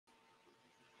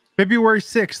February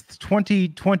 6th,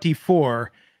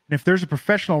 2024. And if there's a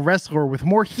professional wrestler with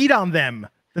more heat on them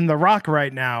than The Rock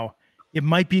right now, it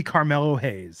might be Carmelo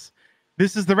Hayes.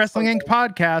 This is the Wrestling Inc.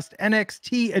 podcast,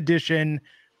 NXT edition,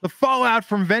 the fallout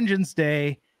from Vengeance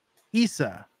Day.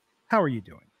 Issa, how are you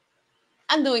doing?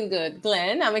 I'm doing good,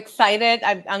 Glenn. I'm excited.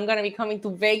 I'm going to be coming to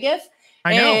Vegas.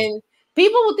 I know. And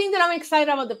people would think that I'm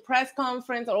excited about the press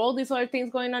conference or all these other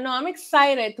things going on. No, I'm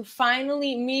excited to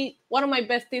finally meet one of my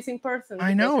besties in person.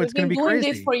 I know, it's going to be crazy. We've been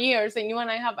doing this for years, and you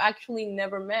and I have actually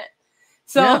never met.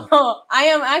 So I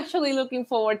am actually looking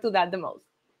forward to that the most.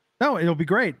 No, it'll be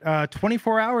great.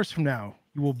 24 hours from now,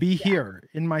 you will be here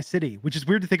in my city, which is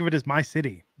weird to think of it as my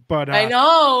city. But I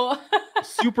know.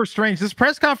 super strange. This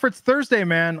press conference Thursday,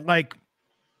 man, like,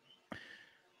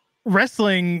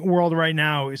 wrestling world right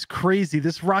now is crazy.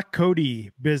 This Rock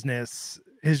Cody business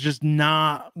has just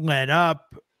not let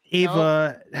up.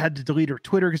 Ava had to delete her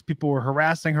Twitter because people were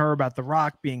harassing her about The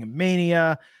Rock being a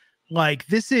mania. Like,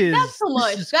 that's too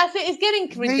much. It's getting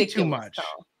ridiculous. Too much.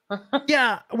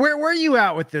 Yeah, where are you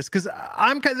at with this? Because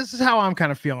this is how I'm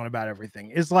kind of feeling about everything.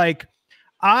 Is like,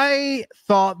 I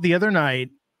thought the other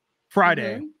night,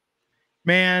 Friday,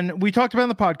 man, we talked about on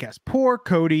the podcast. Poor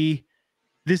Cody.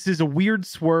 This is a weird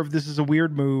swerve. This is a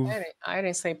weird move. I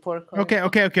didn't say poor Cody.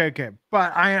 Okay.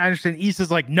 But I understand.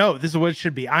 Issa's like, no, this is what it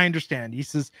should be. I understand.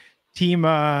 Issa's team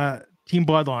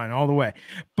bloodline all the way.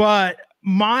 But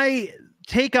my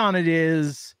take on it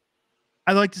is,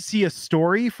 I'd like to see a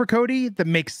story for Cody that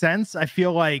makes sense. I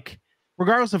feel like,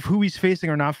 regardless of who he's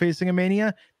facing or not facing a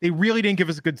Mania, they really didn't give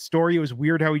us a good story. It was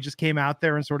weird how he just came out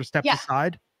there and sort of stepped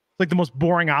aside. It's like the most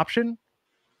boring option.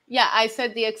 Yeah, I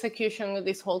said the execution of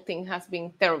this whole thing has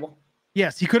been terrible.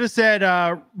 Yes, he could have said,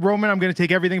 Roman, I'm going to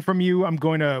take everything from you. I'm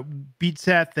going to beat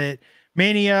Seth at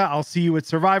Mania. I'll see you at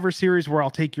Survivor Series where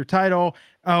I'll take your title.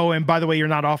 Oh, and by the way, you're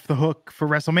not off the hook for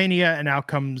WrestleMania. And out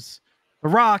comes The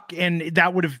Rock. And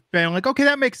that would have been like, okay,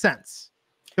 that makes sense.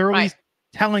 They're at least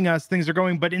telling us things are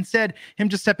going. But instead, him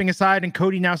just stepping aside and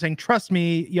Cody now saying, trust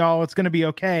me, y'all, it's going to be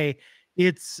okay.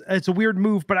 It's a weird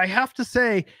move. But I have to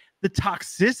say, the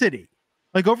toxicity.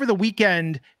 Like, over the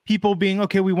weekend, people being,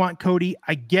 okay, we want Cody.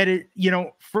 I get it. You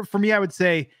know, for me, I would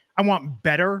say I want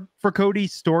better for Cody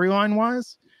storyline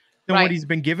wise than what he's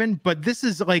been given. But this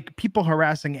is like people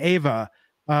harassing Ava,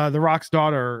 The Rock's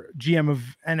daughter, GM of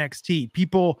NXT.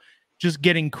 People just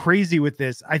getting crazy with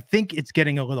this. I think it's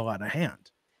getting a little out of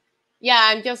hand. Yeah,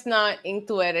 I'm just not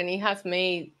into it. And it has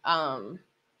made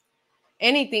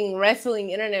anything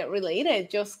wrestling internet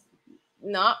related just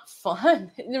not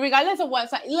fun, regardless of what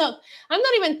side. Look, I'm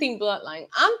not even team Bloodline.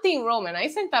 I'm team Roman. I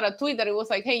sent out a tweet that it was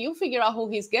like, hey, you figure out who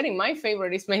he's getting. My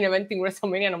favorite is main eventing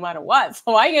WrestleMania no matter what.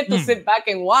 So I get to sit back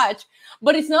and watch.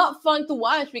 But it's not fun to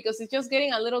watch because it's just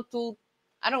getting a little too,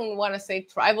 I don't want to say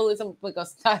tribalism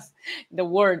because that's the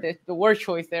word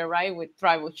choice there, right? With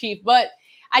tribal chief. But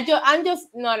I'm just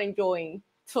not enjoying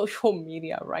social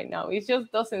media right now. It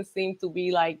just doesn't seem to be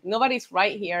like, nobody's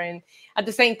right here. And at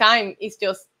the same time, it's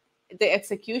just the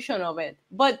execution of it,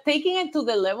 but taking it to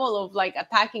the level of like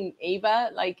attacking Ava,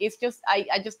 like it's just,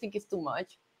 I just think it's too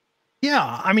much.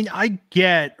 Yeah, I mean, I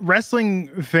get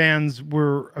wrestling fans.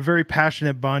 We're a very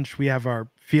passionate bunch. We have our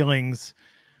feelings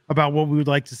about what we would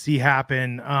like to see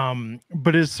happen.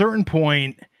 But at a certain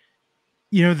point,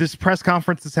 you know, this press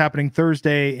conference is happening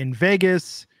Thursday in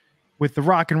Vegas with The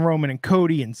Rock and Roman and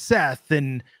Cody and Seth,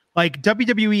 and like,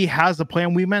 WWE has a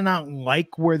plan. We might not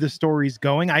like where the story's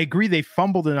going. I agree they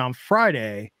fumbled it on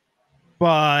Friday,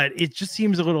 but it just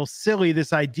seems a little silly,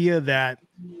 this idea that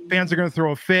fans are going to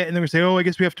throw a fit and they're going to say, oh, I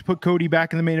guess we have to put Cody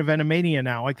back in the main event of Mania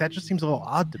now. Like, that just seems a little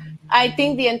odd to me. I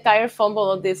think the entire fumble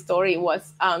of this story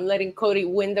was letting Cody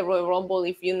win the Royal Rumble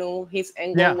if you knew his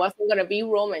angle wasn't going to be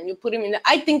Roman. You put him in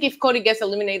I think if Cody gets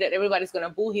eliminated, everybody's going to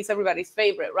boo. He's everybody's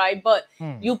favorite, right? But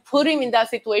you put him in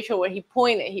that situation where he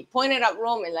pointed at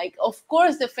Roman. Like, of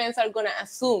course the fans are going to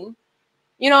assume,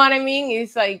 you know what I mean?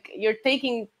 It's like you're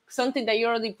taking something that you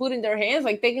already put in their hands,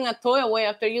 like taking a toy away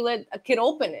after you let a kid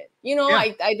open it. You know,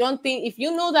 I don't think, if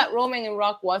you know that Roman and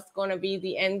Rock was going to be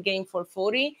the end game for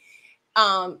 40,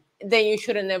 then you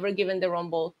should have never given the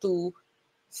Rumble to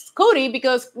Cody,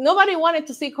 because nobody wanted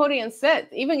to see Cody and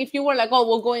Seth. Even if you were like, oh,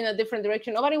 we'll go in a different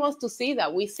direction, nobody wants to see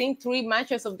that. We've seen 3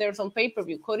 matches of theirs on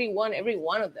pay-per-view. Cody won every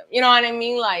one of them. You know what I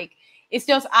mean? Like, it's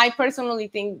just, I personally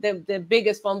think the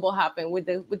biggest fumble happened with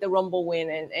the Rumble win,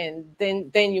 and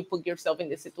then you put yourself in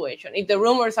this situation. If the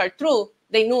rumors are true,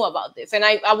 they knew about this, and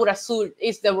I would assume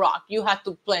it's The Rock. You have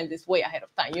to plan this way ahead of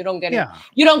time. You don't get it.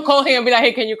 You don't call him and be like,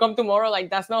 hey, can you come tomorrow? Like,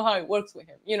 that's not how it works with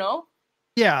him, you know?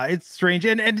 Yeah, it's strange.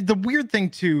 And the weird thing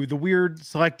too, the weird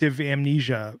selective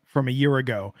amnesia from a year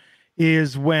ago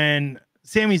is when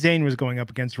Sami Zayn was going up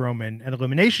against Roman at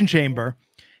Elimination Chamber,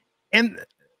 and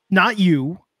not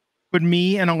you, but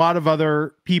me and a lot of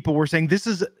other people were saying this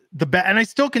is the best. And I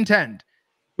still contend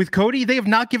with Cody. They have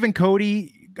not given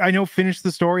Cody, I know, finish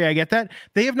the story. I get that.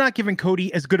 They have not given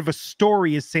Cody as good of a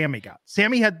story as Sami got.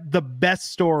 Sami had the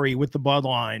best story with the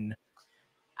bloodline.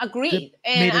 Agreed.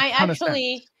 And I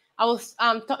actually, I was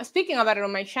speaking about it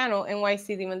on my channel,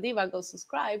 NYC Demon Diva, go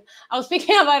subscribe. I was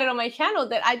speaking about it on my channel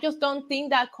that I just don't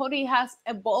think that Cody has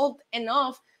evolved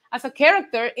enough as a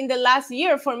character in the last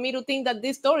year for me to think that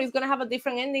this story is going to have a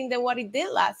different ending than what it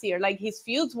did last year. Like his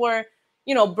feuds were,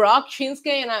 you know, Brock, Shinsuke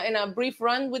in a brief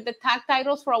run with the tag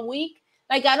titles for a week.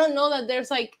 Like, I don't know that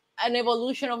there's like an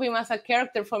evolution of him as a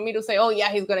character for me to say, oh yeah,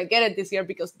 he's going to get it this year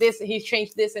because he's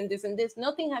changed this and this and this.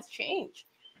 Nothing has changed.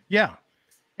 Yeah.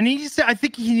 And I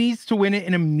think he needs to win it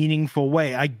in a meaningful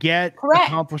way. I get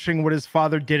accomplishing what his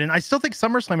father did. And I still think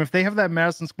SummerSlam, if they have that at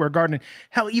Madison Square Garden,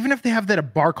 hell, even if they have that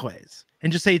at Barclays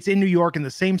and just say it's in New York in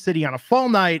the same city on a fall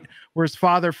night where his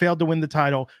father failed to win the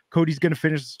title, Cody's going to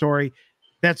finish the story.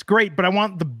 That's great. But I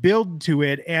want the build to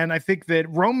it. And I think that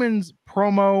Roman's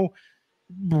promo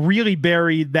really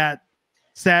buried that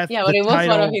Seth. Yeah, but it was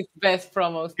one of his best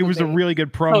promos. It was a really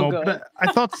good promo. So good. But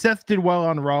I thought Seth did well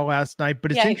on Raw last night.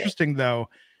 But it's interesting though.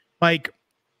 Like,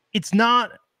 it's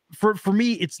not for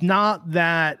me. It's not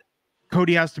that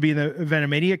Cody has to be in the event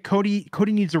of Mania. Cody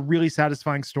needs a really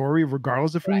satisfying story,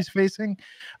 regardless of who he's facing.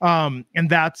 And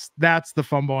that's the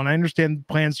fumble. And I understand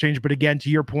plans change, but again,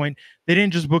 to your point, they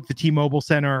didn't just book the T-Mobile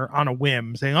Center on a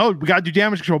whim, saying, "Oh, we got to do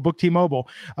damage control. Book T-Mobile."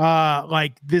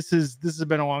 Like this has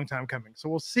been a long time coming. So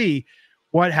we'll see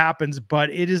what happens.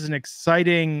 But it is an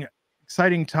exciting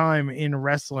time in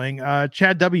wrestling.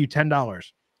 Chad W,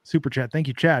 $10. Super chat. Thank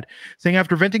you, Chad. Saying,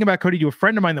 after venting about Cody to a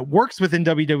friend of mine that works within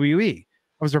WWE, I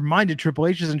was reminded Triple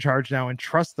H is in charge now and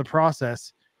trust the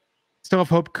process. Still have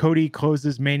hope Cody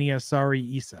closes Mania.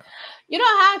 Sorry, Issa. You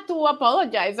don't have to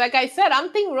apologize. Like I said,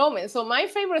 I'm Team Roman. So my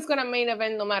favorite is going to main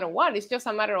event no matter what. It's just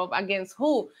a matter of against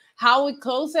who. How it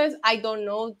closes, I don't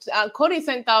know. Cody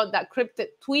sent out that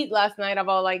cryptic tweet last night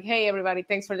about like, hey, everybody,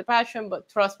 thanks for the passion, but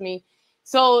trust me.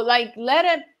 So like, let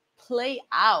it play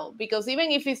out, because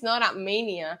even if it's not at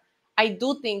Mania, I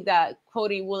do think that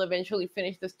Cody will eventually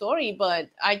finish the story, but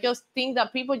I just think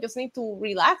that people just need to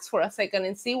relax for a second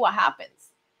and see what happens.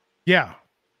 Yeah,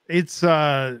 it's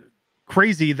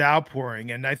crazy, the outpouring.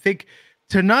 And I think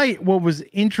tonight what was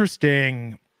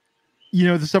interesting, you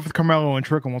know, the stuff with Carmelo and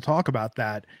Trick, and we'll talk about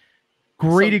that.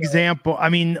 Great example. I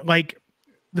mean, like,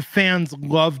 the fans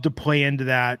love to play into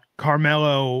that.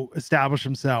 Carmelo established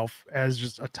himself as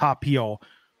just a top heel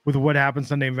with what happened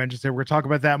Sunday in Vengeance Day. We're going to talk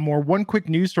about that more. One quick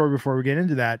news story before we get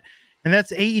into that, and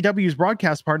that's AEW's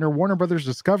broadcast partner, Warner Brothers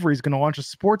Discovery, is going to launch a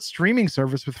sports streaming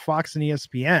service with Fox and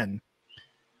ESPN,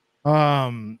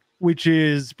 which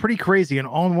is pretty crazy. An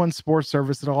all-in-one sports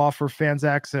service that'll offer fans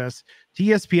access to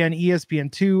ESPN,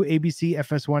 ESPN2, ABC,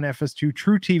 FS1, FS2,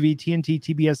 True TV, TNT,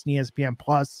 TBS, and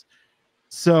ESPN+.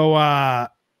 So,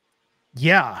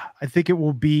 yeah, I think it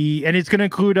will be, and it's going to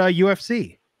include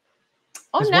UFC.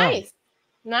 Oh, nice. Well.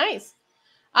 Nice.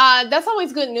 That's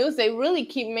always good news. They really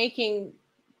keep making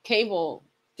cable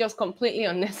just completely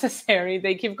unnecessary.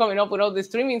 They keep coming up with all the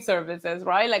streaming services,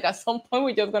 right? Like at some point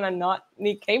we're just gonna not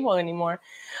need cable anymore.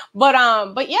 But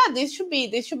yeah, this should be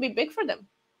big for them.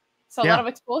 So a lot of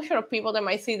exposure of people that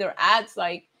might see their ads.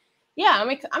 Like, yeah,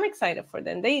 I'm excited for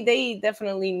them. They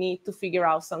definitely need to figure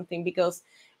out something, because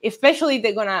especially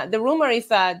the rumor is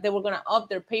that they were gonna up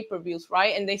their pay-per-views,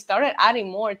 right? And they started adding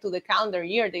more to the calendar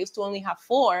year. They used to only have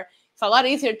 4. It's a lot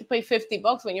easier to pay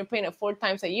 $50 when you're paying it 4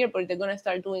 times a year, but they're gonna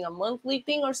start doing a monthly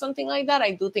thing or something like that.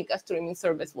 I do think a streaming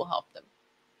service will help them.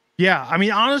 Yeah, I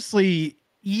mean, honestly,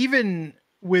 even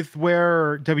with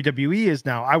where WWE is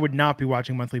now, I would not be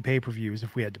watching monthly pay-per-views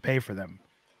if we had to pay for them.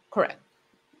 Correct.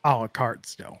 A la carte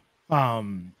still.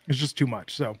 It's just too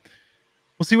much. So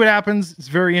we'll see what happens. It's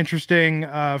very interesting.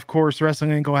 Of course,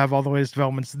 Wrestling Inc. will have all the latest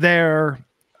developments there.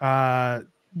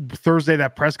 Thursday,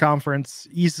 that press conference,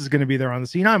 East is going to be there on the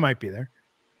scene. I might be there.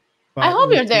 I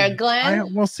hope you're there,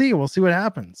 Glenn. We'll see. We'll see what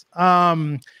happens.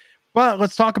 But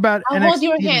let's talk about I'll NXT. Hold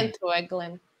your hand to it,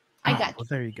 Glenn. I got you. Well,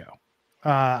 there you go.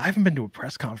 I haven't been to a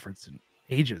press conference in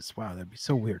ages. Wow, that'd be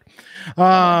so weird.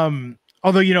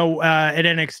 Although, you know, at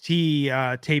NXT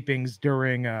tapings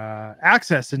during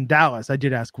Access in Dallas, I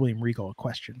did ask William Regal a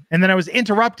question. And then I was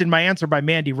interrupted my answer by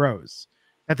Mandy Rose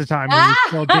at the time. I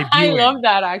love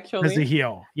that, actually. As a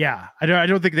heel. Yeah. I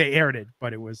don't think they aired it,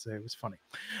 but it was funny.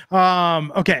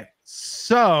 Okay.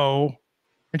 So,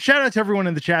 and shout out to everyone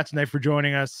in the chat tonight for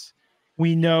joining us.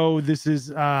 We know this is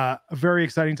a very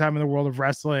exciting time in the world of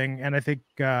wrestling. And I think,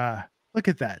 look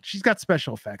at that. She's got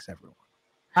special effects, everyone.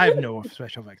 I have no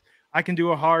special effects. I can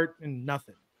do a heart and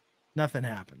nothing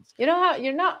happens. You know how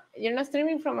you're not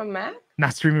streaming from a Mac?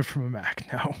 Not streaming from a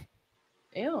Mac, no.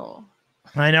 Ew.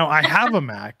 I know I have a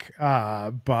Mac,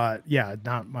 but yeah,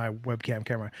 not my webcam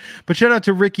camera. But shout out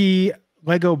to Ricky,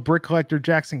 Lego Brick Collector,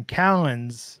 Jackson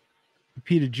Callens,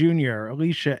 Peter Jr.,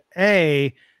 Alicia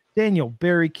A, Daniel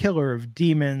Barry, Killer of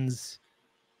Demons,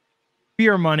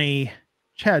 Beer Money,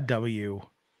 Chad W,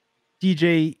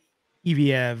 DJ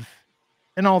Eviev,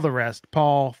 and all the rest.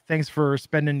 Paul, thanks for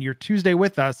spending your Tuesday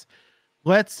with us.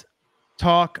 Let's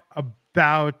talk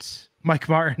about Mike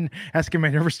Martin asking, am I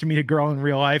nervous to meet a girl in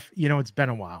real life? You know, it's been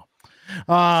a while.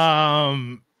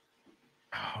 Oh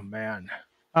man.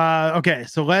 Okay,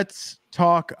 so let's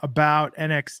talk about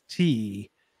NXT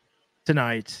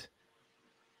tonight.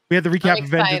 We had the recap of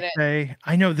Vengeance Day.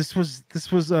 I know this was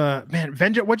man,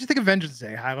 Vengeance. What'd you think of Vengeance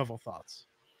Day? High level thoughts.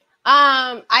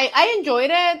 I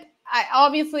enjoyed it. I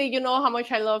obviously, you know how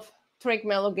much I love Trick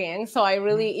Mellow Gang. So I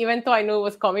really, even though I knew it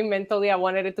was coming mentally, I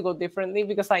wanted it to go differently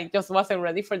because I just wasn't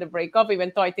ready for the breakup,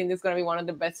 even though I think it's going to be one of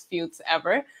the best feuds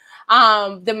ever.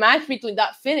 The match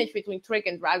finish between Trick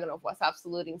and Dragunov was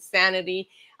absolute insanity.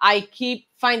 I keep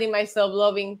finding myself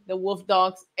loving the Wolf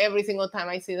Dogs every single time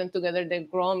I see them together. They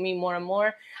grow on me more and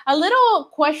more. A little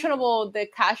questionable, the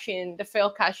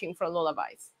failed cashing from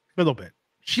Lullabies. A little bit.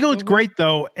 She looked great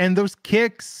though. And those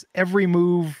kicks, every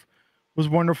move was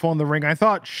wonderful in the ring. I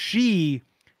thought she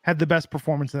had the best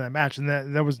performance in that match, and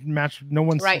that was match. No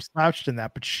one's slouched in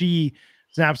that, but she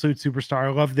is an absolute superstar. I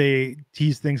love they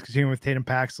tease things continuing with Tatum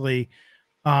Paxley.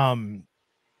 The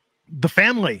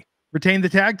family retained the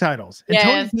tag titles, and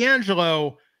Tony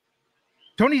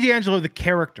D'Angelo, the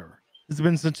character, has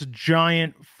been such a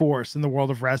giant force in the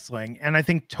world of wrestling, and I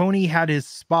think Tony had his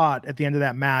spot at the end of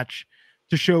that match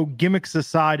to show, gimmicks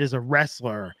aside, as a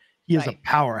wrestler, he is a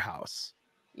powerhouse.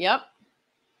 Yep.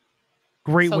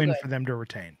 Great win for them to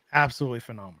retain. Absolutely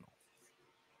phenomenal.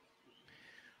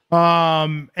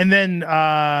 And then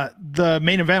the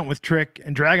main event with Trick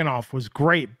and Dragunov was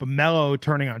great, but Mello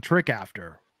turning on Trick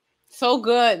after. So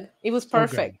good. It was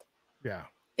perfect. Yeah.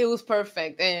 It was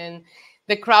perfect. And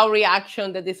the crowd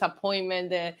reaction, the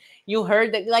disappointment, you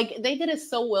heard that, like, they did it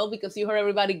so well because you heard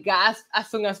everybody gasp as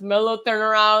soon as Mello turned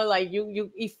around. Like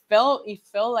it felt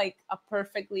like a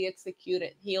perfectly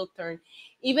executed heel turn,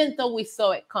 even though we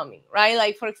saw it coming, right?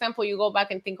 Like, for example, you go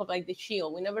back and think of like the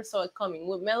Shield. We never saw it coming.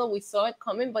 With Mello, we saw it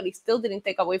coming, but it still didn't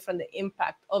take away from the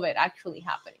impact of it actually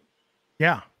happening.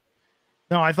 Yeah.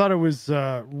 No, I thought it was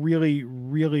really,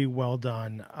 really well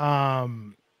done.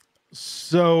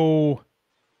 So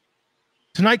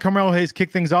tonight, Carmelo Hayes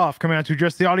kicked things off, coming out to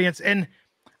address the audience. And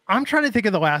I'm trying to think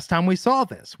of the last time we saw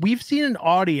this. We've seen an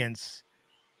audience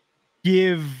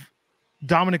give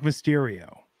Dominic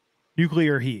Mysterio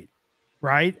nuclear heat,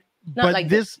 right? Not like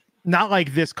this.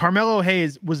 Carmelo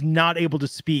Hayes was not able to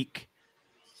speak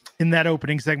in that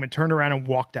opening segment, turned around and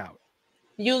walked out.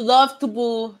 You love to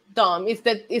boo Dom. It's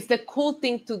the cool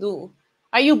thing to do.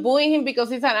 Are you booing him because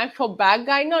he's an actual bad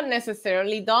guy? Not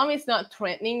necessarily. Dom is not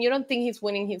threatening. You don't think he's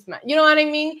winning his match. You know what I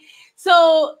mean?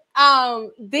 So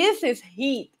this is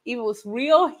heat. It was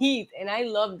real heat, and I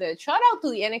loved it. Shout out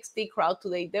to the NXT crowd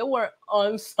today. They were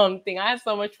on something. I had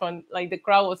so much fun. Like, the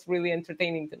crowd was really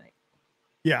entertaining tonight.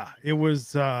 Yeah, it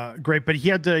was great, but he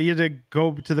had to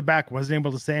go to the back. Wasn't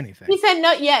able to say anything. He said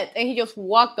not yet, and he just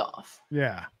walked off.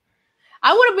 Yeah.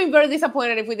 I would have been very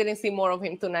disappointed if we didn't see more of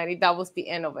him tonight, if that was the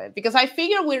end of it. Because I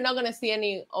figured we're not going to see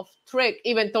any of Trick,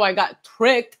 even though I got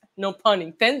tricked, no pun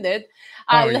intended,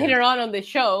 later on the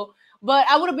show. But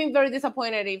I would have been very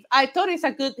disappointed if I thought it's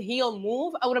a good heel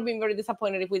move. I would have been very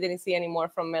disappointed if we didn't see any more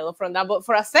from Melo from that. But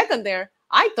for a second there,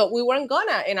 I thought we weren't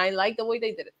gonna, and I liked the way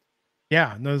they did it.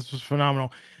 Yeah, no, this was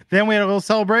phenomenal. Then we had a little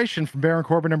celebration from Baron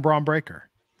Corbin and Braun Breaker.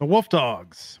 The Wolf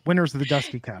Dogs, winners of the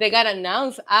Dusty Cup. They got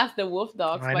announced as the Wolf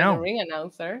Dogs by the ring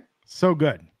announcer. So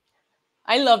good.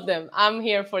 I love them. I'm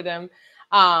here for them.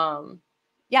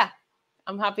 Yeah,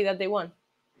 I'm happy that they won.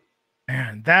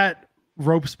 Man, that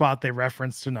rope spot they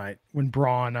referenced tonight when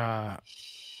Braun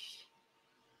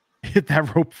hit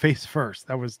that rope face first.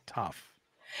 That was tough.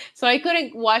 So I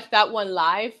couldn't watch that one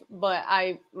live, but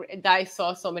I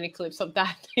saw so many clips of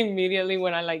that immediately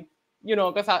when I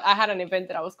because I had an event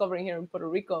that I was covering here in Puerto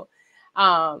Rico.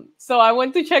 So I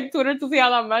went to check Twitter to see how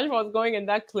that match was going, and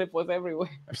that clip was everywhere.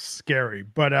 Scary.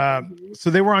 But so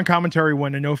they were on commentary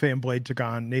when Inoue and Blade took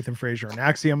on Nathan Frazier and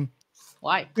Axiom.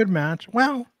 Why? Good match.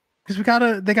 Well,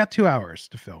 because they got 2 hours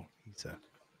to fill. So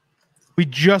we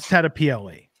just had a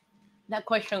PLE.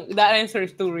 That answer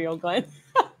is too real, Glenn.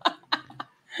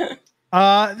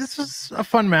 This was a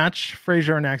fun match.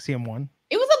 Frazier and Axiom won.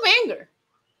 It was a banger.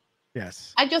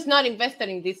 Yes. I'm just not invested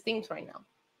in these things right now.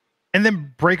 And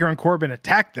then Breakker and Corbin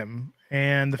attacked them,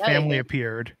 and the family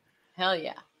appeared. Hell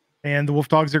yeah. And the Wolf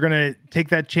Dogs are going to take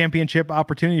that championship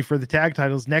opportunity for the tag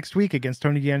titles next week against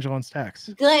Tony D'Angelo and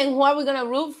Stax. Glenn, who are we going to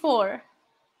root for?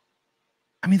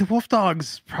 I mean, the Wolf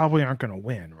Dogs probably aren't going to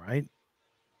win, right?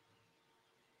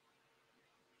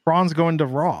 Braun's going to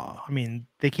Raw. I mean,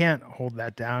 they can't hold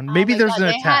that down. Maybe there's an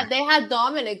attack. They had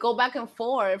Dominic go back and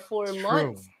forth for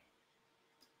months.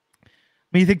 I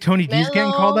mean, you think Tony D's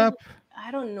getting called up? I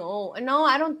don't know. No,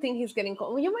 I don't think he's getting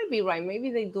called. Well, you might be right.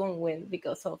 Maybe they don't win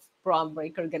because of Braun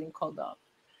Breaker getting called up.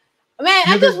 Man,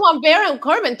 I just want Baron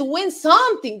Corbin to win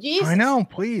something. Jesus. I know.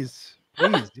 Please.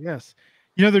 Yes.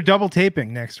 You know, they're double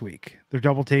taping next week. They're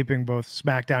double taping both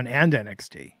SmackDown and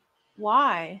NXT.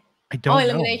 Why? I don't know.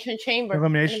 Elimination Chamber.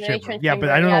 Elimination Chamber. Yeah, but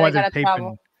I don't know why they're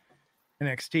taping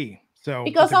NXT. So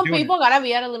because some people gotta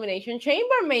be at Elimination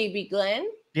Chamber, maybe, Glenn.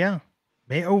 Yeah.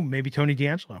 Maybe Tony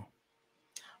D'Angelo.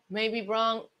 Maybe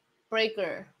Braun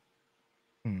Breaker.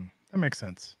 That makes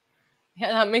sense.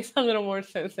 Yeah, that makes a little more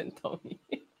sense than Tony.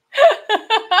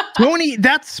 Tony,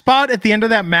 that spot at the end of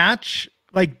that match,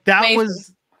 like that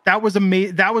was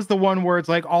amazing. That was the one where it's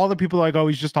like all the people are like, oh,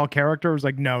 he's just all character. It was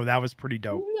like, no, that was pretty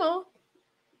dope. No.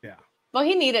 Yeah. But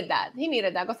he needed that.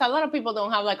 Because a lot of people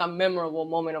don't have like a memorable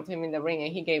moment of him in the ring,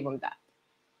 and he gave them that.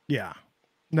 Yeah.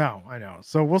 No, I know.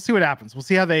 So we'll see what happens. We'll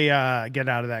see how they get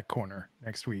out of that corner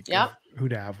next week. Yeah. Who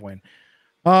to have win.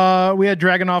 We had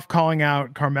Dragunov calling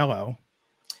out Carmelo.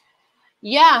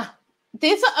 Yeah.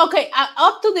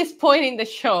 Up to this point in the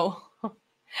show,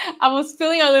 I was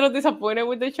feeling a little disappointed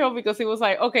with the show because it was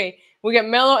like, okay, we get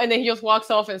Melo and then he just walks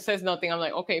off and says nothing. I'm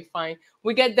like, okay, fine.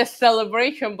 We get the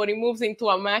celebration, but it moves into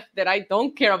a match that I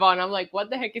don't care about. And I'm like, what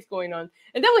the heck is going on?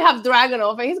 And then we have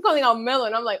Dragunov and he's calling out Melo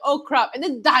and I'm like, oh crap. And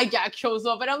then Dijak shows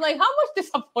up and I'm like, how much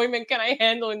disappointment can I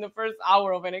handle in the first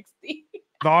hour of NXT?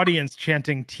 The audience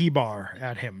chanting T-bar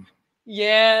at him.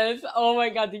 Yes. Oh my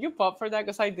God. Did you pop for that?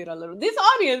 Because I did a little. This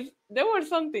audience, there was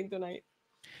something tonight.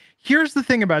 Here's the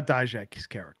thing about Dijak's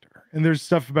character, and there's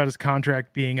stuff about his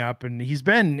contract being up, and he's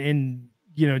been in,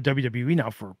 WWE now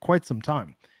for quite some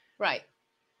time. Right.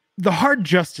 The hard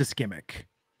justice gimmick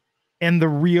and the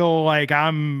real, like,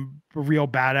 I'm a real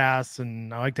badass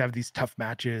and I like to have these tough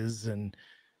matches and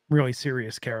really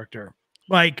serious character.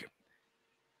 Like,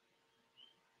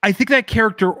 I think that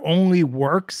character only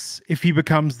works if he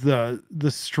becomes the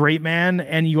straight man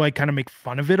and you like kind of make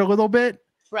fun of it a little bit.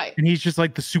 Right. And he's just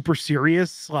like the super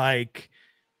serious, like,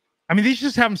 I mean, they should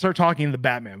just have him start talking in the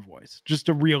Batman voice, just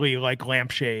to really like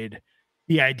lampshade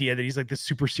the idea that he's like the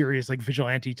super serious, like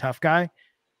vigilante tough guy.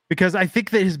 Because I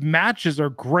think that his matches are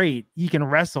great. He can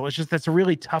wrestle. It's just that's a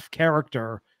really tough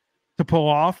character to pull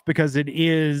off because it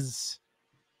is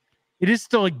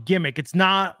still a gimmick. It's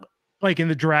not like in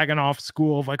the Dragunov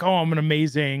school of like, oh, I'm an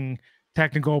amazing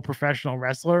technical professional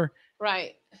wrestler.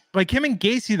 Right. Like him and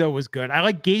Gacy though was good. I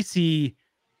like Gacy.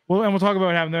 Well, and we'll talk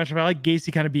about having the match, but I like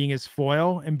Gacy kind of being his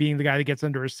foil and being the guy that gets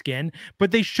under his skin.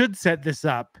 But they should set this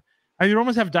up. I would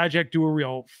almost have Dijak do a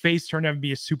real face turn and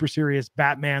be a super serious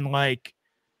Batman, like,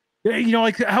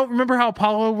 like remember how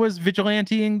Apollo was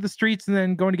vigilanteing the streets and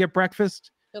then going to get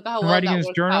breakfast, Look how and writing in his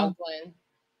journal.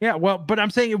 Yeah, well, but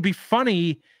I'm saying it would be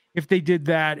funny if they did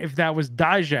that, if that was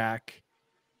Dijak,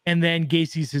 and then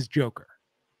Gacy's his Joker.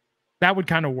 That would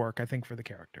kind of work, I think, for the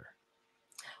character.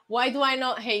 Why do I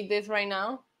not hate this right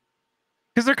now?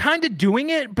 Because they're kind of doing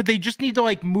it, but they just need to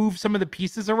like move some of the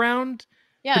pieces around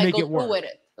to make it work. With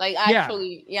it. Like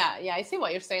actually, yeah, I see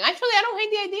what you're saying. Actually, I don't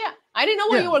hate the idea. I didn't know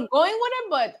where you were going with it,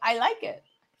 but I like it.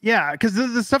 Yeah, because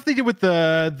the stuff they did with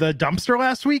the dumpster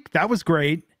last week, that was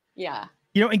great. Yeah.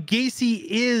 And I think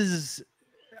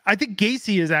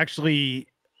Gacy is actually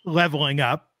leveling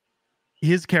up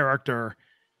his character,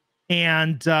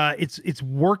 and it's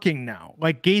working now.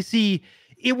 Like Gacy,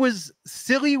 it was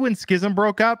silly when Schism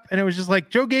broke up, and it was just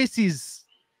like Joe Gacy's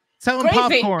selling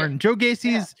popcorn. Joe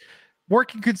Gacy's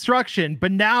working construction,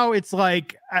 but now it's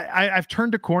like I've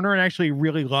turned a corner and actually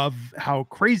really love how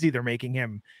crazy they're making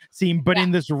him seem, but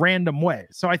in this random way.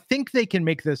 So I think they can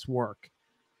make this work.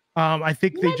 I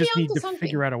think they just need to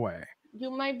figure out a way.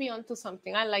 You might be onto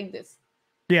something. I like this.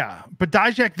 Yeah, but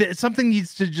Dijak, something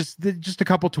needs to just a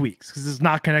couple tweaks because it's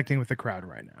not connecting with the crowd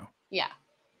right now. Yeah.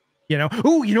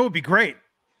 Oh, it'd be great.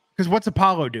 Because what's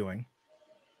Apollo doing?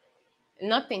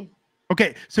 Nothing.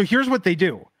 Okay, so here's what they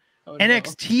do. Oh,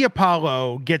 NXT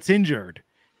Apollo gets injured,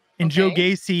 and Joe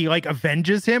Gacy like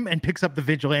avenges him and picks up the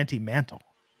vigilante mantle.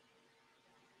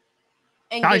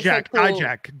 And Dijak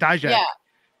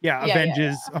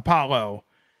avenges Apollo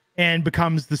and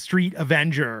becomes the street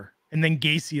avenger, and then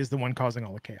Gacy is the one causing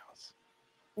all the chaos.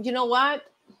 You know what?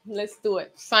 Let's do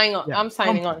it. Sign on. Yeah. I'm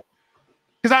signing on.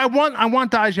 Because I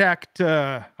want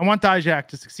Dijak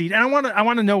to succeed, and I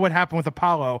want to know what happened with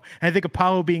Apollo. And I think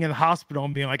Apollo being in the hospital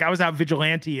and being like, I was out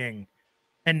vigilanteing,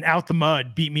 and out the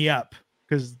mud beat me up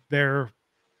because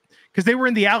they were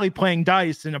in the alley playing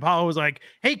dice, and Apollo was like,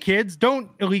 "Hey kids, don't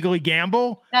illegally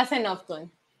gamble." That's enough, Glenn.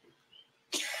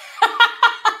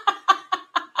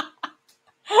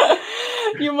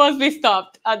 You must be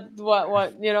stopped at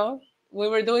what we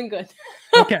were doing good.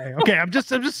 okay. I'm just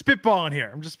spitballing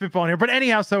here. But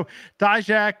anyhow, so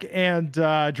Dijak and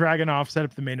Dragunov set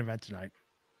up the main event tonight.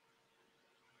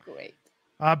 Great.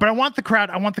 But I want the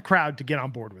crowd to get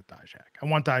on board with Dijak. I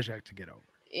want Dijak to get over.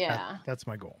 Yeah. That's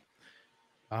my goal.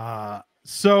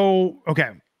 So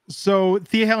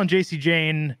Thea Hale and JC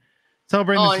Jane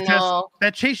celebrating the success.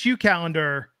 That Chase U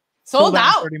calendar sold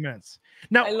out in 30 minutes.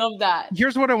 Now, I love that.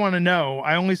 Here's what I want to know.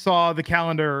 I only saw the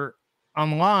calendar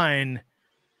online.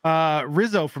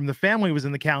 Rizzo from The Family was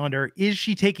in the calendar. Is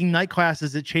she taking night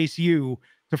classes at Chase U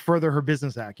to further her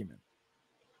business acumen?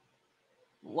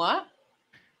 What?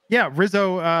 Yeah,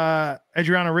 Rizzo,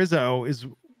 Adriana Rizzo is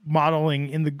modeling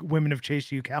in the Women of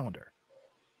Chase U calendar.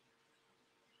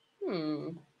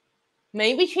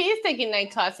 Maybe she is taking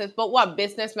night classes, but what,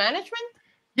 business management?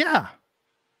 Yeah.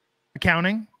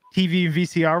 Accounting, TV and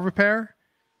VCR repair.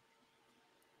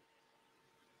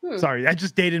 Sorry, I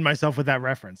just dated myself with that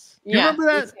reference. You remember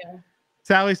that?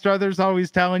 Sally Struthers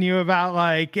always telling you about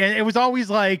and it was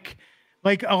always like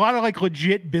a lot of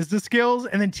legit business skills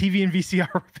and then TV and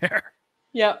VCR repair.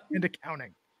 Yeah. And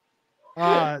accounting.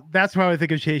 That's why I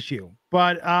think of Chase U.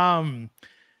 But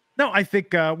no, I think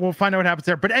we'll find out what happens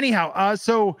there. But anyhow,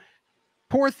 so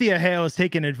poor Thea Hale is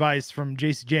taking advice from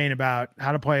JC Jane about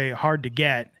how to play hard to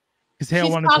get. Because Hale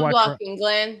wanted to watch blocking,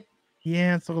 Glenn.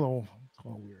 Yeah, it's a little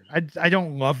weird. I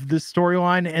don't love this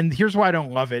storyline, and here's why I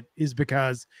don't love it is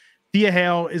because Thea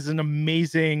Hale is an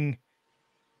amazing,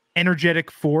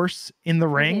 energetic force in the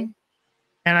ring,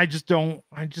 and I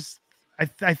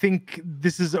think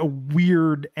this is a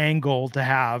weird angle to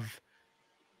have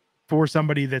for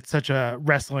somebody that's such a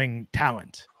wrestling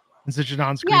talent and such an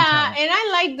on-screen talent. And I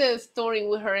like the story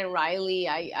with her and Riley.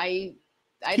 I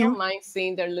don't mind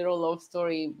seeing their little love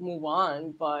story move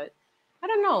on, but I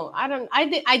don't know.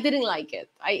 I didn't like it.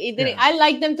 I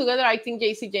like them together. I think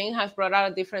JC Jane has brought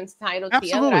out a different title.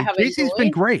 Absolutely. JC's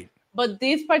been great. But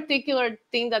this particular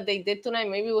thing that they did tonight,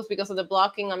 maybe it was because of the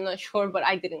blocking. I'm not sure, but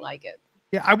I didn't like it.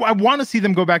 Yeah, I want to see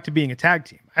them go back to being a tag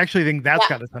team. I actually think that's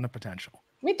got a ton of potential.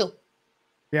 Me too.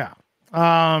 Yeah.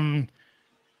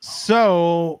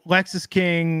 So Lexis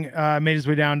King made his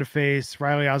way down to face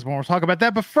Riley Osborne. We'll talk about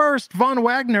that. But first, Von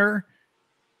Wagner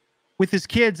with his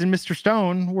kids and Mr.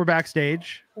 Stone were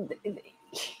backstage.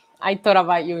 I thought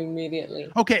about you immediately.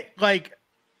 Okay,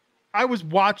 I was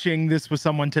watching this with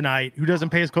someone tonight who doesn't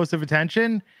pay as close of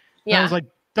attention. Yeah. And I was like,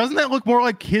 doesn't that look more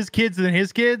like his kids than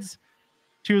his kids?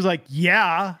 She was like,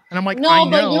 yeah. And I'm like, no, I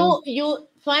know. But you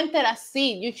planted a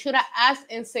seed. You should have asked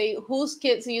and say, whose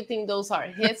kids do you think those are,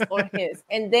 his or his?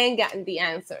 And then gotten the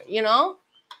answer,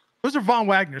 Those are Von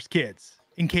Wagner's kids.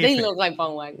 In case they look like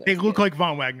Von Wagner's kids. They look like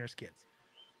Von Wagner's kids.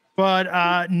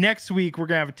 But next week, we're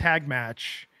going to have a tag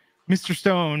match. Mr.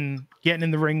 Stone getting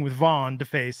in the ring with Vaughn to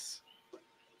face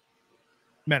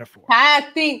Metaphor.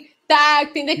 Tag team.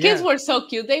 The kids were so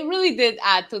cute. They really did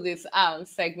add to this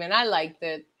segment. I liked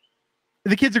it.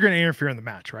 The kids are going to interfere in the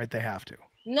match, right? They have to.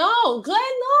 No, Glenn,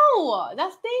 no.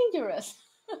 That's dangerous.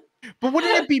 But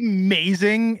wouldn't it be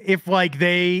amazing if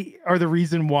they are the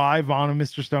reason why Vaughn and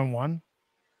Mr. Stone won?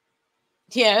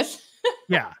 Yes.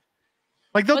 Yeah.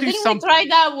 They'll do something. We try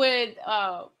that with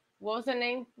what was the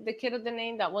name? The kid of the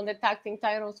name that won the tag team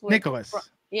titles with Nicholas.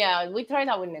 Yeah, we tried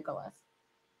that with Nicholas.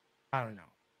 I don't know.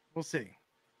 We'll see.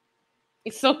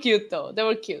 It's so cute though. They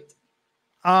were cute.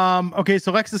 Okay,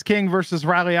 so Lexis King versus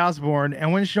Riley Osborne.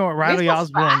 And when you know what Riley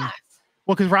Osborne? Fast.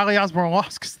 Well, because Riley Osborne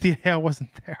lost because Thea Hale wasn't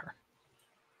there.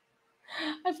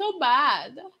 I feel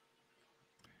bad.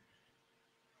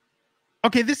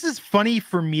 Okay, this is funny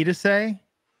for me to say.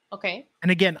 Okay.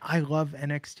 And again, I love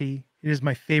NXT. It is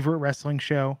my favorite wrestling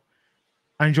show.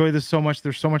 I enjoy this so much.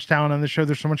 There's so much talent on the show.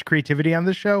 There's so much creativity on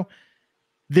this show.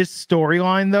 This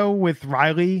storyline, though, with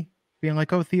Riley being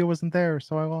like, oh, Thea wasn't there,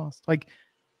 so I lost.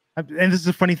 And this is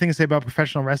a funny thing to say about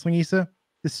professional wrestling, Issa.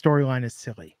 This storyline is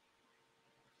silly.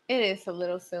 It is a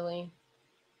little silly.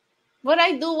 But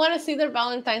I do want to see their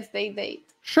Valentine's Day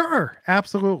date. Sure,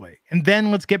 absolutely. And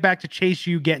then let's get back to Chase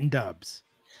U getting dubs.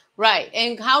 Right.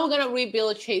 And how we're going to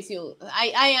rebuild Chase U. I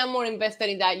am more invested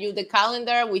in that. The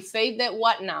calendar, we saved it.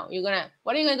 What now?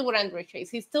 What are you going to do with Andre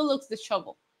Chase? He still looks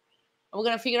disheveled. We're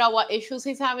going to figure out what issues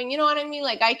he's having. You know what I mean?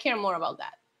 I care more about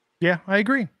that. Yeah, I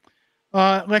agree.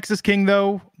 Lexus King,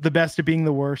 though, the best at being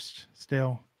the worst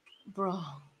still. Bro,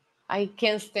 I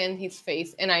can't stand his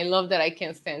face. And I love that I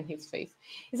can't stand his face.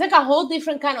 It's like a whole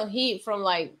different kind of heat from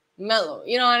like Mello.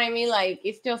 You know what I mean? Like,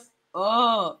 it's just,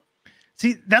 oh.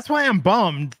 See, that's why I'm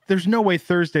bummed. There's no way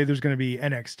Thursday there's going to be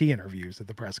NXT interviews at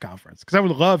the press conference, because I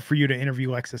would love for you to interview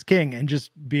Lexus King and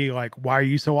just be like, why are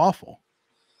you so awful?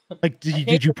 Like,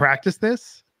 did you practice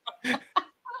this?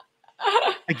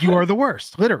 Like, you are the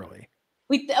worst, literally.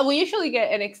 We usually get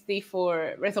NXT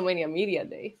for WrestleMania Media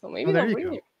Day, so maybe they'll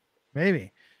bring it.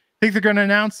 Maybe. Think they're going to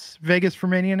announce Vegas for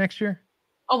Mania next year?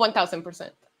 Oh, 1,000%.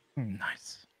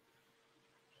 Nice.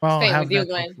 Well, staying with you,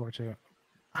 Glenn.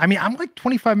 I mean, I'm like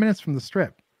 25 minutes from the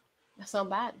Strip. That's not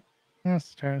bad.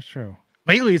 That's true.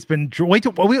 Lately, it's been wait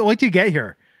till you get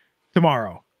here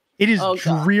tomorrow. It is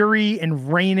dreary and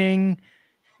raining,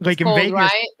 like it's cold, in Vegas,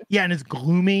 right? Yeah, and it's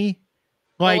gloomy.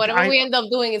 Like, well, whatever we end up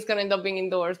doing is gonna end up being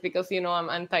indoors because I'm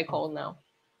anti-cold now.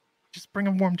 Just bring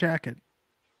a warm jacket.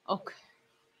 Okay.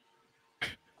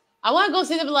 I want to go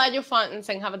see the Bellagio fountains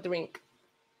and have a drink.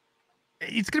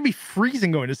 It's gonna be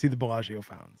freezing going to see the Bellagio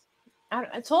fountains.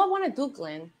 That's all I want to do,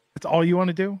 Glenn. That's all you want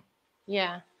to do?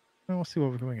 Yeah. Well, we'll see what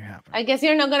we're going to happen. I guess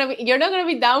you're not gonna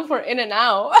be down for In and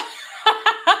Out.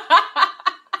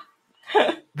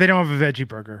 They don't have a veggie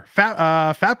burger.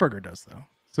 Fat Burger does though.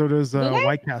 So does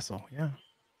White Castle. Yeah.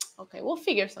 Okay, we'll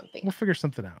figure something. We'll figure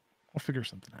something out.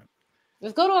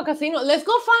 Let's go to a casino. Let's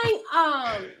go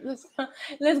find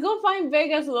let's go find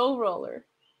Vegas Low Roller.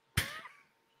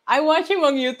 I watch him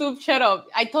on YouTube. Shut up.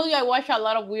 I told you I watch a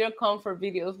lot of weird comfort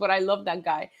videos, but I love that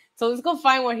guy. So let's go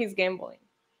find where he's gambling.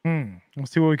 We'll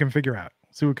see what we can figure out.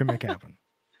 See what we can make happen.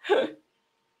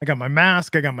 I got my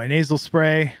mask. I got my nasal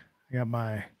spray. I got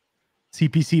my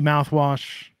CPC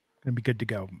mouthwash. Gonna be good to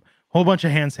go. Whole bunch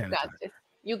of hand sanitizer.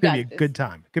 You got this. Good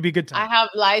time. Could be a good time. I have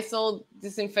Lysol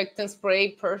disinfectant spray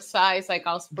per size. Like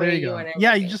I'll spray you and everything.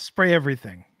 Yeah, you just spray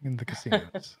everything in the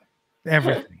casinos.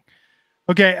 Everything.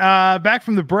 Okay, back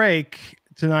from the break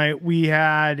tonight, we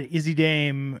had Izzy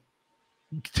Dame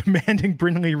demanding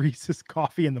Brindley Reese's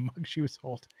coffee in the mug she was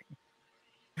holding.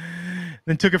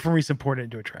 Then took it from Reese and poured it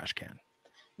into a trash can.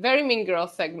 Very Mean Girl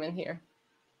segment here.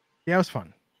 Yeah, it was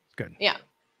fun. It's good. Yeah.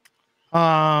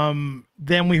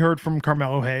 Then we heard from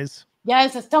Carmelo Hayes.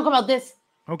 Yes, let's talk about this.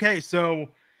 Okay, so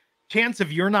chance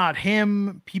of You're Not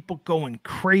Him, people going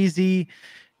crazy,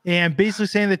 and basically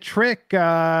saying that Trick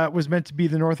was meant to be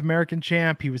the North American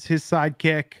champ. He was his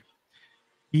sidekick.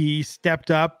 He stepped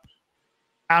up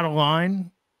out of line,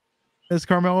 as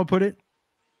Carmelo put it.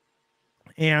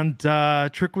 And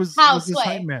Trick was his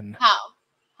hype man.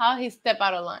 How he stepped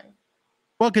out of line?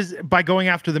 Well, because by going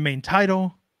after the main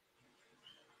title,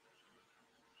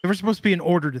 there was supposed to be an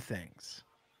order to things.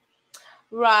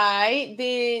 Right.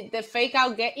 Did the fake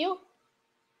out get you?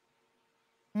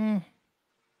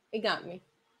 It got me.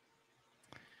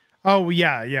 Oh,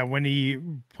 yeah. When he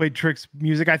played Trick's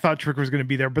music, I thought Trick was going to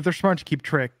be there, but they're smart to keep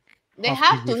Trick. They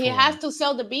have to. He has to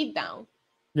sell the beat down.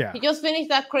 Yeah. He just finished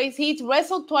that crazy. He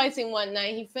wrestled twice in one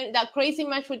night. He finished that crazy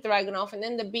match with Dragunov, and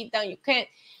then the beat down.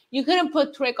 You couldn't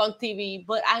put Trick on TV,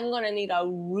 but I'm going to need a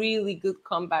really good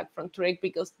comeback from Trick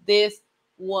because this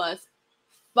was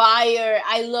fire.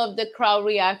 I love the crowd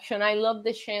reaction. I love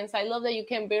the chants. I love that you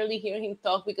can barely hear him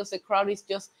talk because the crowd is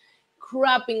just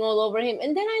crapping all over him.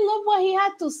 And then I love what he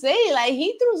had to say. Like,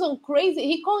 he threw some crazy.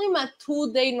 He called him a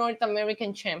 2-day North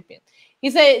American champion. He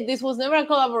said, this was never a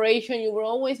collaboration. You were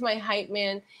always my hype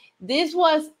man. This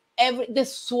was the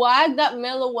swag that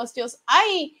Melo was just,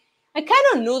 I kind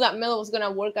of knew that Melo was going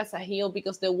to work as a heel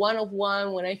because the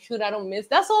one-of-one, when I shoot, I don't miss.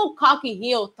 That's all cocky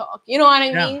heel talk. You know what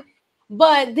I mean?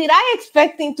 But did I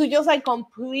expect him to just like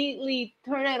completely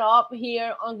turn it up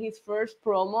here on his first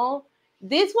promo?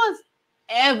 This was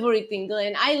everything,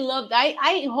 Glenn. I loved.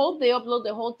 I hope they upload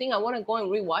the whole thing. I want to go and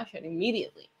rewatch it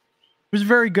immediately. It was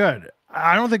very good.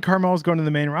 I don't think Carmelo's going to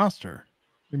the main roster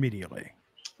immediately.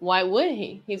 Why would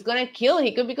he? He's gonna kill.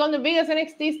 He could become the biggest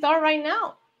NXT star right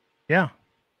now. Yeah.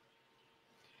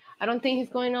 I don't think he's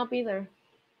going up either.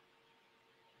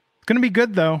 It's gonna be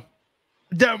good though.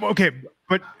 Okay,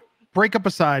 but breakup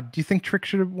aside, do you think Trick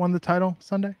should have won the title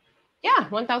Sunday? Yeah,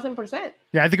 1000%.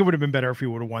 Yeah, I think it would have been better if he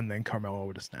would have won, then Carmelo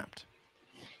would have snapped.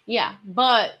 Yeah,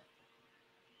 but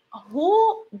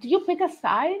who do you pick a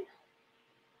side?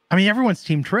 I mean, everyone's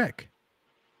Team Trick.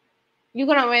 You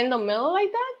gonna random Melo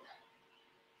like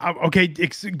that? Okay,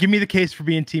 give me the case for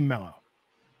being Team Melo.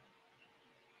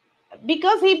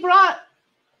 Because he brought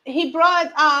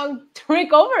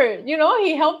Trick over. You know,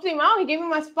 he helped him out. He gave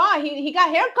him a spot. He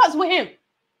got haircuts with him.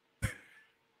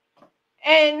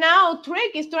 And now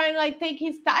Trick is trying to like take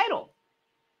his title.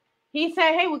 He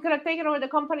said, "Hey, we could have taken over the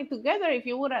company together if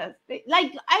you would have."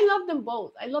 Like, I love them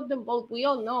both. I love them both. We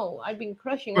all know I've been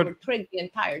crushing over Trick the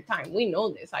entire time. We know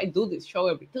this. I do this show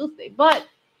every Tuesday, but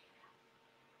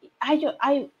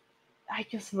I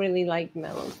just really like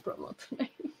Melo's promo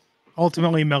tonight.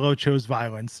 Ultimately, Melo chose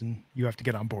violence, and you have to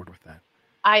get on board with that.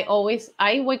 I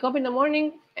wake up in the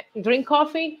morning, drink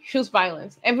coffee, choose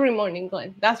violence every morning,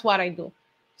 Glenn. That's what I do.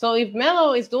 So if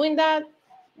Melo is doing that,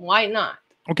 why not?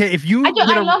 Okay, if you I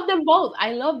love them both.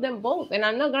 I love them both, and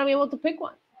I'm not gonna be able to pick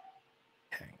one.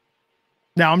 Okay.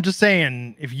 Now I'm just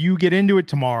saying, if you get into it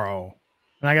tomorrow,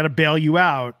 and I got to bail you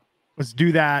out, let's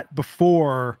do that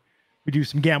before we do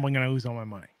some gambling, and I lose all my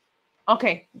money.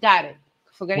 Okay, got it.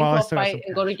 So getting into a fight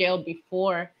and go to jail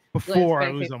before I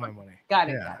lose all my money. Got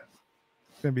it. Yeah. Got it.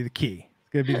 It's gonna be the key. It's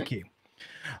gonna be the key.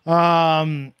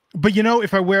 But you know,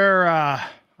 if I wear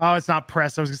it's not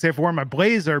press. I was gonna say if I wear my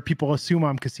blazer, people assume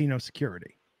I'm casino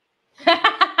security.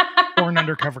 Or an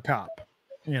undercover cop,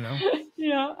 you know?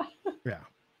 Yeah.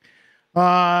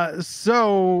 Yeah.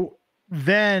 So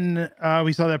then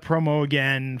we saw that promo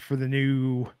again for the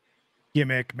new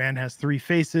gimmick. Man has three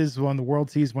faces, one the world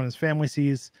sees, one his family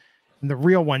sees, and the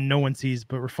real one no one sees,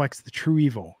 but reflects the true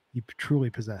evil he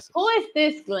truly possesses. Who is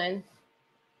this, Glenn?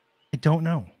 I don't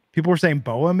know. People were saying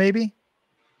Boa, maybe?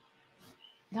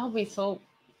 That would be so...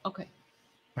 Okay.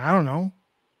 I don't know.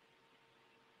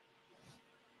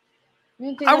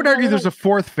 I would argue there's a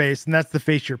fourth face, and that's the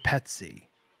face your pets see,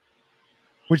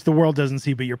 which the world doesn't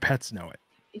see, but your pets know it.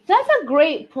 That's a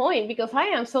great point, because I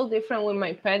am so different with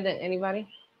my pet than anybody.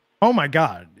 Oh my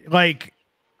God. Like,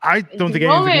 I don't think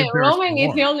Roman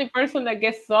is the only person that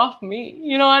gets off me.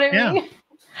 You know what I mean?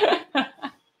 Yeah.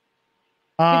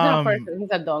 He's not a person. He's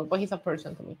a dog, but he's a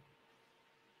person to me.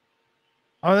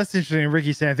 Oh, that's interesting.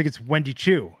 Ricky's saying, I think it's Wendy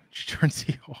Chu. She turns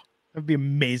heel. That'd be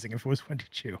amazing if it was Wendy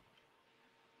Chu.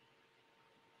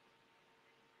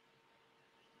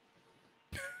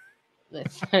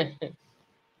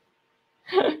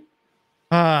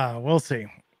 We'll see.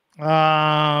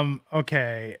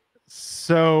 Okay.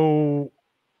 So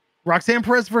Roxanne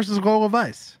Perez versus Lola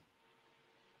Vice.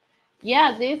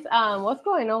 Yeah, this what's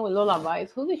going on with Lola Vice?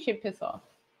 Who did she piss off?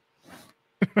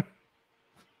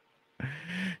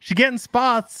 She getting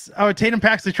spots. Oh, Tatum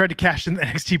Paxley tried to cash in the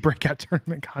NXT Breakout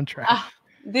Tournament contract.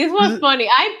 This was funny.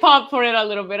 I popped for it a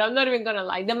little bit. I'm not even gonna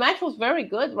lie. The match was very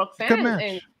good. Roxanne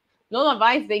and Lola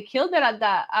Vice, they killed it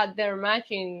at their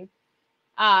match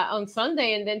on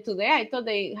Sunday, and then today I thought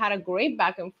they had a great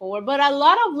back and forward. But a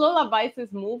lot of Lola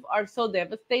Vice's moves are so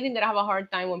devastating that I have a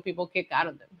hard time when people kick out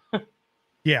of them.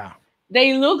 Yeah,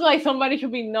 they look like somebody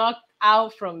should be knocked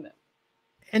out from them.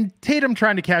 And Tatum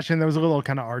trying to cash in, there was a little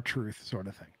kind of R-Truth sort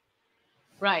of thing.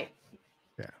 Right.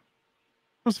 Yeah. It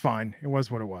was fine. It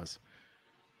was what it was.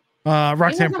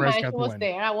 Roxanne Perez got the win.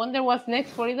 There. I wonder what's next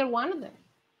for either one of them.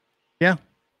 Yeah.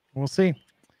 We'll see.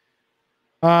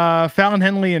 Fallon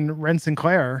Henley and Ren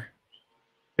Sinclair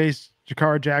faced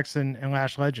Jakara Jackson and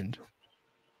Lash Legend.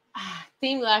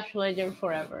 Team Lash Legend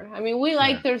forever. I mean, we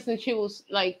liked her since she was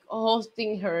like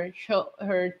hosting her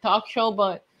talk show,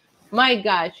 but my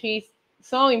God, she's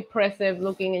so impressive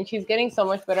looking, and she's getting so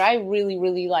much better. I really,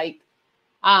 really liked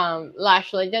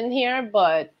Lash Legend here,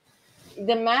 but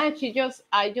the match,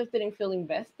 I just didn't feel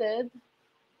invested.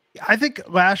 I think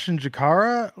Lash and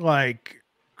Jakara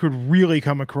could really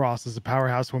come across as a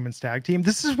powerhouse women's tag team.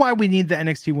 This is why we need the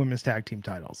NXT women's tag team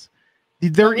titles.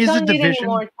 There is a division. We don't need any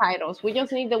more titles. We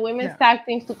just need the women's tag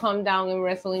teams to come down and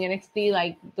wrestle in NXT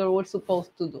like they were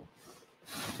supposed to do.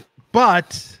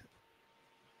 But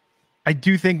I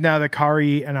do think now that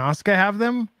Kari and Asuka have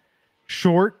them,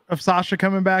 short of Sasha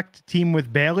coming back to team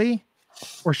with Bayley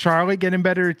or Charlotte getting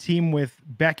better to team with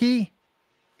Becky,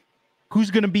 who's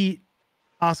going to beat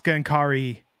Asuka and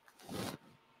Kari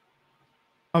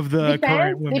of the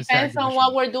current women's tag division? Depends on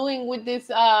what we're doing with this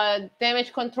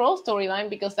Damage Control storyline,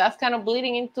 because that's kind of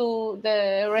bleeding into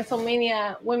the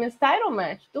WrestleMania women's title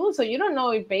match too. So you don't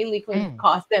know if Bayley could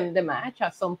cost them the match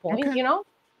at some point, you know?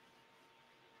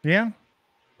 Yeah.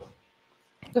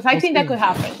 Because I think that could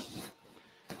happen.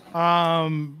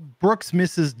 Brooks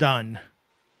misses Dunn.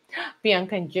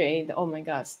 Bianca and Jade. Oh my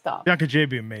God, stop. Bianca and Jade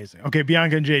be amazing. Okay,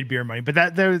 Bianca and Jade beer money, but I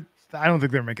don't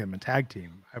think they're making them a tag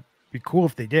team. It'd be cool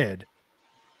if they did.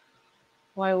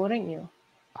 Why wouldn't you?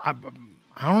 I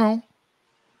don't know.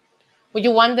 Would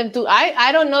you want them to?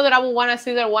 I don't know that I would want to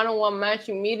see their one-on-one match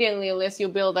immediately unless you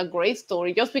build a great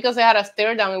story. Just because they had a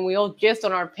stare down and we all jizzed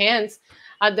on our pants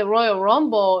at the Royal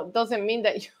Rumble doesn't mean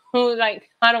that you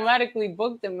automatically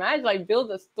book the match. Build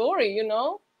a story, you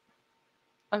know?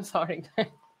 I'm sorry.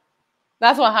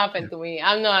 That's what happened to me.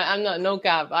 I'm not no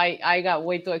cap. I got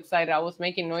way too excited. I was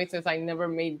making noises I never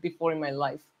made before in my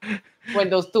life when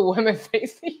those two women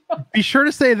faced each other. Be sure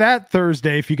to say that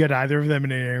Thursday if you get either of them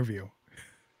in an interview.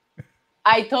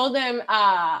 I told them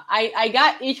I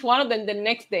got each one of them the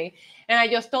next day, and I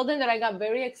just told them that I got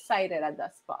very excited at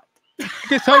that spot.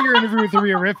 I saw your interview with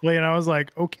Rhea Ripley, and I was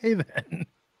like, okay then.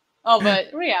 Oh, but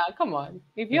Rhea, come on!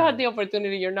 If you had the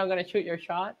opportunity, you're not gonna shoot your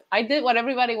shot. I did what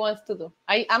everybody wants to do.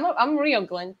 I'm real,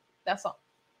 Glenn. That's all.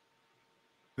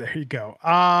 There you go.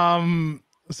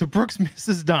 So Brooks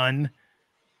misses Dunn,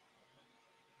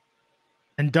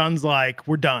 and Dunn's like,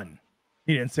 "We're done."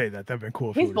 He didn't say that. That'd been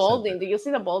cool. He's balding. Did you see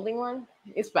the balding one?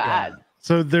 It's bad. Yeah.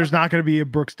 So there's not going to be a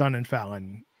Brooks, Dunn, and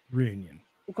Fallon reunion.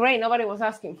 Great. Nobody was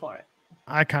asking for it.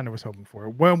 I kind of was hoping for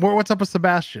it. Well, what's up with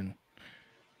Sebastian?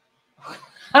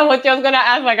 I was just gonna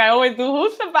ask, like I always do.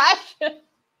 Who's Sebastian?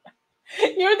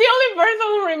 You're the only person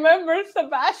who remembers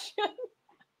Sebastian.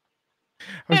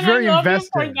 I was very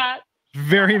invested.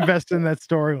 Very invested in that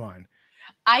storyline.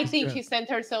 I think she sent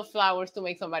herself flowers to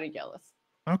make somebody jealous.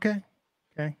 Okay.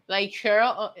 Like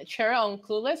Cheryl on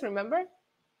Clueless, remember?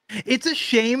 It's a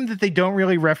shame that they don't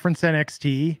really reference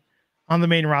NXT on the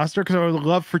main roster, because I would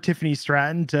love for Tiffany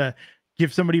Stratton to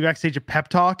give somebody backstage a pep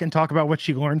talk and talk about what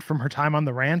she learned from her time on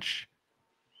the ranch.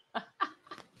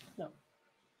 No,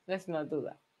 let's not do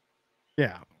that.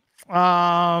 Yeah.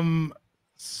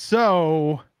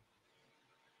 So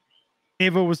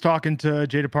Ava was talking to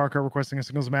Jada Parker requesting a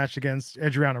singles match against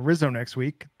Adriana Rizzo next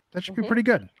week. That should be pretty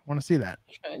good. I want to see that.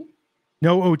 Should.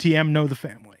 No OTM, no the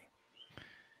family.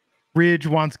 Ridge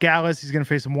wants Gallus. He's going to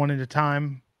face him one at a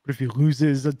time. But if he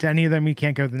loses to any of them, he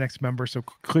can't go to the next member. So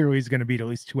clearly he's going to beat at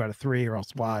least 2 out of 3, or else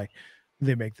why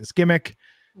they make this gimmick.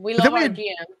 We love our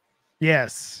GM.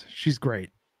 Yes, she's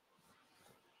great.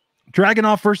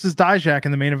 Dragunov versus Dijak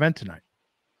in the main event tonight.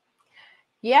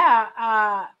 Yeah,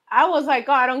 I was like,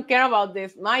 oh, I don't care about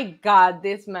this. My God,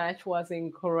 this match was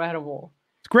incredible.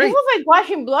 It's great. It was like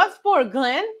watching Bloodsport,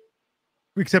 Glenn.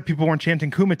 Except people weren't chanting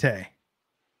Kumite.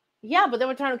 Yeah, but they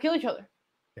were trying to kill each other.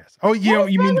 Yes. Oh, you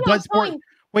mean the Bloodsport?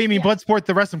 Wait, you mean Bloodsport,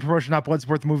 the wrestling promotion, not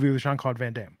Bloodsport, the movie with Jean-Claude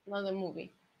Van Damme? Not the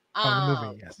movie. The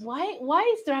movie, yes.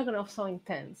 Why is Dragunov so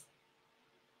intense?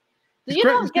 Do you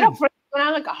not get afraid when I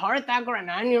have like a heart attack or an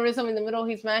aneurysm in the middle of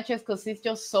his matches because he's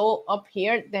just so up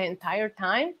here the entire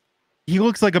time? He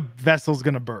looks like a vessel's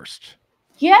gonna burst.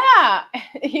 Yeah,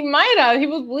 he might have. He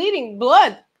was bleeding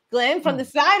blood, Glenn, from the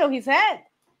side of his head.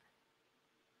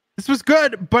 This was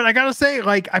good, but I gotta say,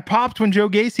 like, I popped when Joe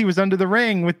Gacy was under the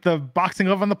ring with the boxing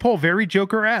glove on the pole. Very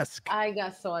Joker-esque. I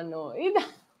got so annoyed.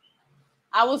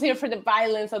 I was here for the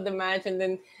violence of the match, and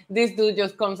then this dude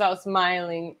just comes out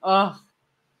smiling. Ugh.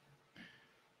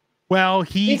 Well,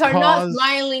 these are not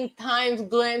smiling times,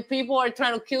 Glenn. People are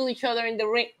trying to kill each other in the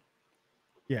ring.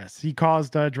 Yes, he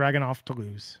caused Dragunov to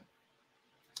lose.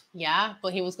 Yeah,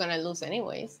 but he was gonna lose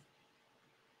anyways.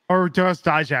 Or just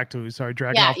Dijak to lose. Sorry,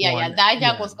 Dragunov. Yeah.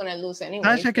 Dijak was gonna lose anyway.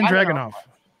 Dijak and Dragunov.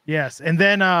 Yes, and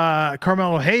then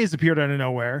Carmelo Hayes appeared out of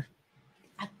nowhere.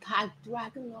 Attack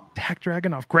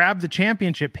Dragunov. Grabbed the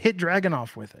championship. Hit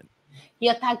Dragunov with it. He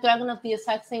attacked Dragunov the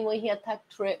exact same way he attacked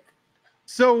Trick.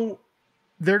 So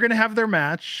they're gonna have their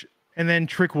match, and then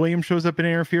Trick Williams shows up and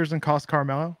interferes and costs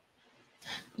Carmelo.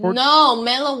 No,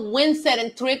 Melo wins it,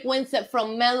 and Trick wins it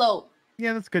from Melo.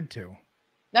 Yeah, that's good too.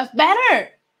 That's better.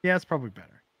 Yeah, it's probably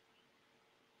better.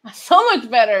 So much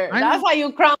better. That's why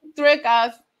you crown Trick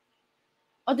as.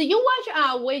 Oh, did you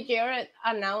watch Wade Jarrett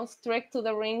announce Trick to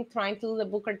the ring trying to do the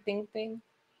Booker T thing?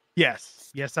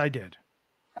 Yes, I did.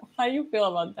 How do you feel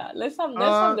about that? Let's have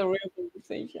the real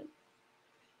conversation.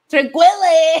 Trick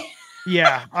Willie.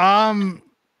 Yeah.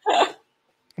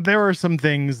 There are some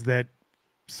things that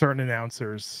certain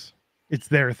announcers, it's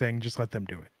their thing. Just let them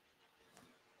do it.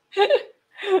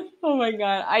 Oh my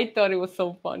God. I thought it was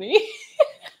so funny.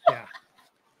 Yeah.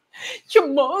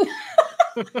 Chimon.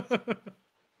 And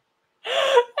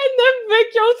then Vic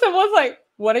Joseph was like,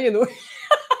 what are you doing?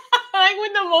 Like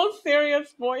with the most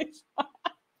serious voice.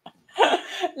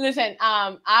 Listen,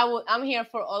 I'm here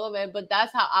for all of it, but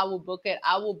that's how I will book it.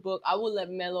 I will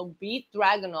let Melo beat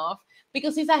Dragunov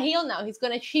because he's a heel now. He's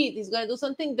gonna cheat. He's gonna do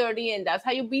something dirty, and that's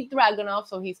how you beat Dragunov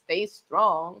so he stays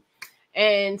strong.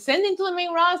 And send him to the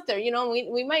main roster. You know,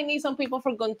 we might need some people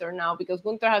for Gunther now because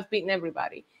Gunther has beaten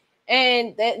everybody.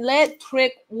 And let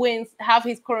Trick have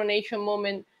his coronation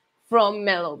moment from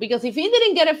Melo. Because if he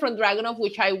didn't get it from Dragunov,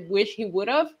 which I wish he would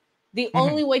have, the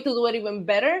only way to do it even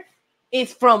better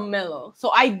is from Melo.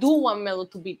 So I do want Melo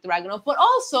to beat Dragunov. But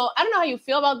also, I don't know how you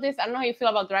feel about this. I don't know how you feel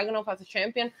about Dragunov as a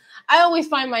champion. I always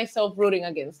find myself rooting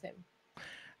against him.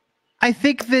 I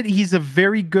think that he's a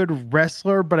very good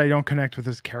wrestler, but I don't connect with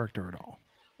his character at all.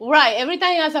 Right. Every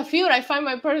time he has a feud, I find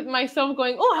myself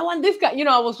going, oh, I want this guy. You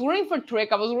know, I was rooting for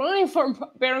Trick. I was rooting for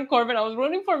Baron Corbin. I was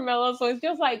rooting for Melo. So it's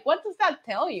just like, what does that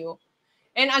tell you?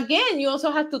 And again, you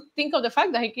also have to think of the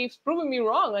fact that he keeps proving me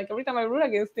wrong. Like every time I root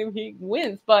against him, he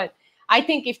wins. But I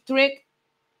think if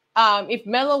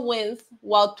Melo wins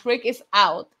while Trick is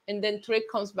out, and then Trick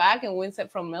comes back and wins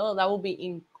it from Melo, that would be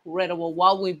incredible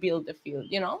while we build the field,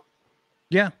 you know?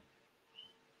 Yeah.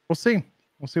 We'll see.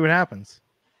 We'll see what happens.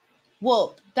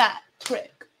 Well, that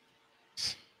Trick.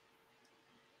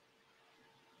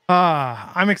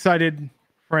 I'm excited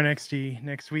for NXT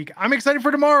next week. I'm excited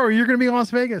for tomorrow. You're going to be in Las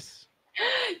Vegas.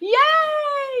 Yay!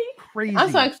 Crazy.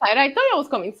 I'm so excited. I thought I was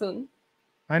coming soon.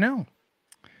 I know.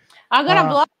 I got a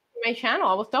blog on my channel.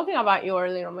 I was talking about you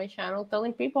earlier on my channel,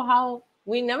 telling people how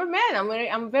we never met. I'm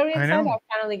very excited I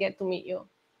finally get to meet you.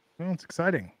 Well, it's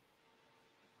exciting.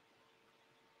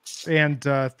 And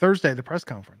Thursday, the press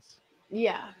conference.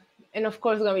 Yeah. And of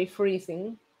course, it's going to be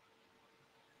freezing.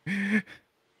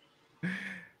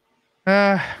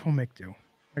 We'll make do.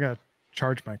 I got to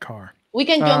charge my car. We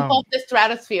can jump off the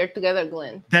stratosphere together,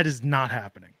 Glenn. That is not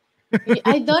happening.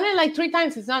 I've done it like 3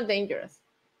 times. It's not dangerous.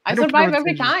 I survive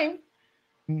every time.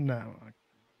 No. Okay.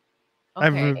 I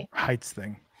have a heights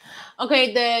thing.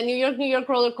 Okay, the New York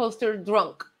roller coaster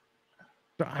drunk.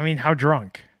 I mean, how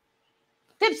drunk?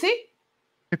 Tipsy.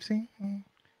 Tipsy?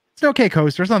 It's an okay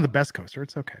coaster. It's not the best coaster.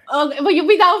 It's okay. Okay, but you'll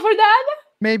be down for that?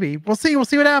 Maybe. We'll see. We'll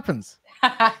see what happens.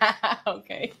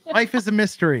 Okay. Life is a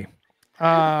mystery.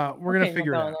 We're going to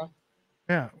figure it out.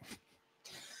 Yeah.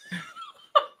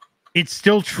 It's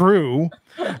still true.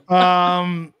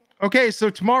 Okay, so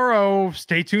tomorrow,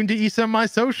 stay tuned to Issa and my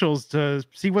socials to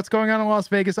see what's going on in Las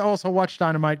Vegas. Also, watch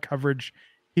Dynamite coverage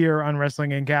here on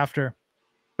Wrestling Inc. after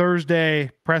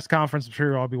Thursday press conference. I'm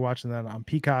sure you'll all be watching that on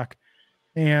Peacock.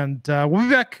 And we'll be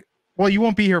back. Well, you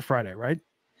won't be here Friday, right?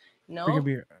 No.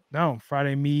 No,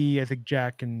 Friday, me, I think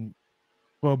Jack and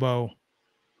Lobo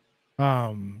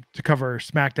to cover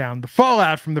SmackDown, the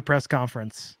fallout from the press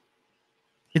conference.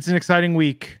 It's an exciting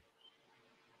week.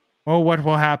 Oh, what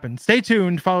will happen? Stay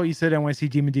tuned. Follow Issa at NYC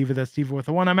Demon Diva. That's Diva with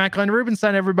a 1. I'm at Glenn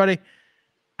Rubenstein, everybody.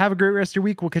 Have a great rest of your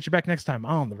week. We'll catch you back next time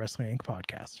on the Wrestling Inc.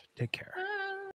 podcast. Take care.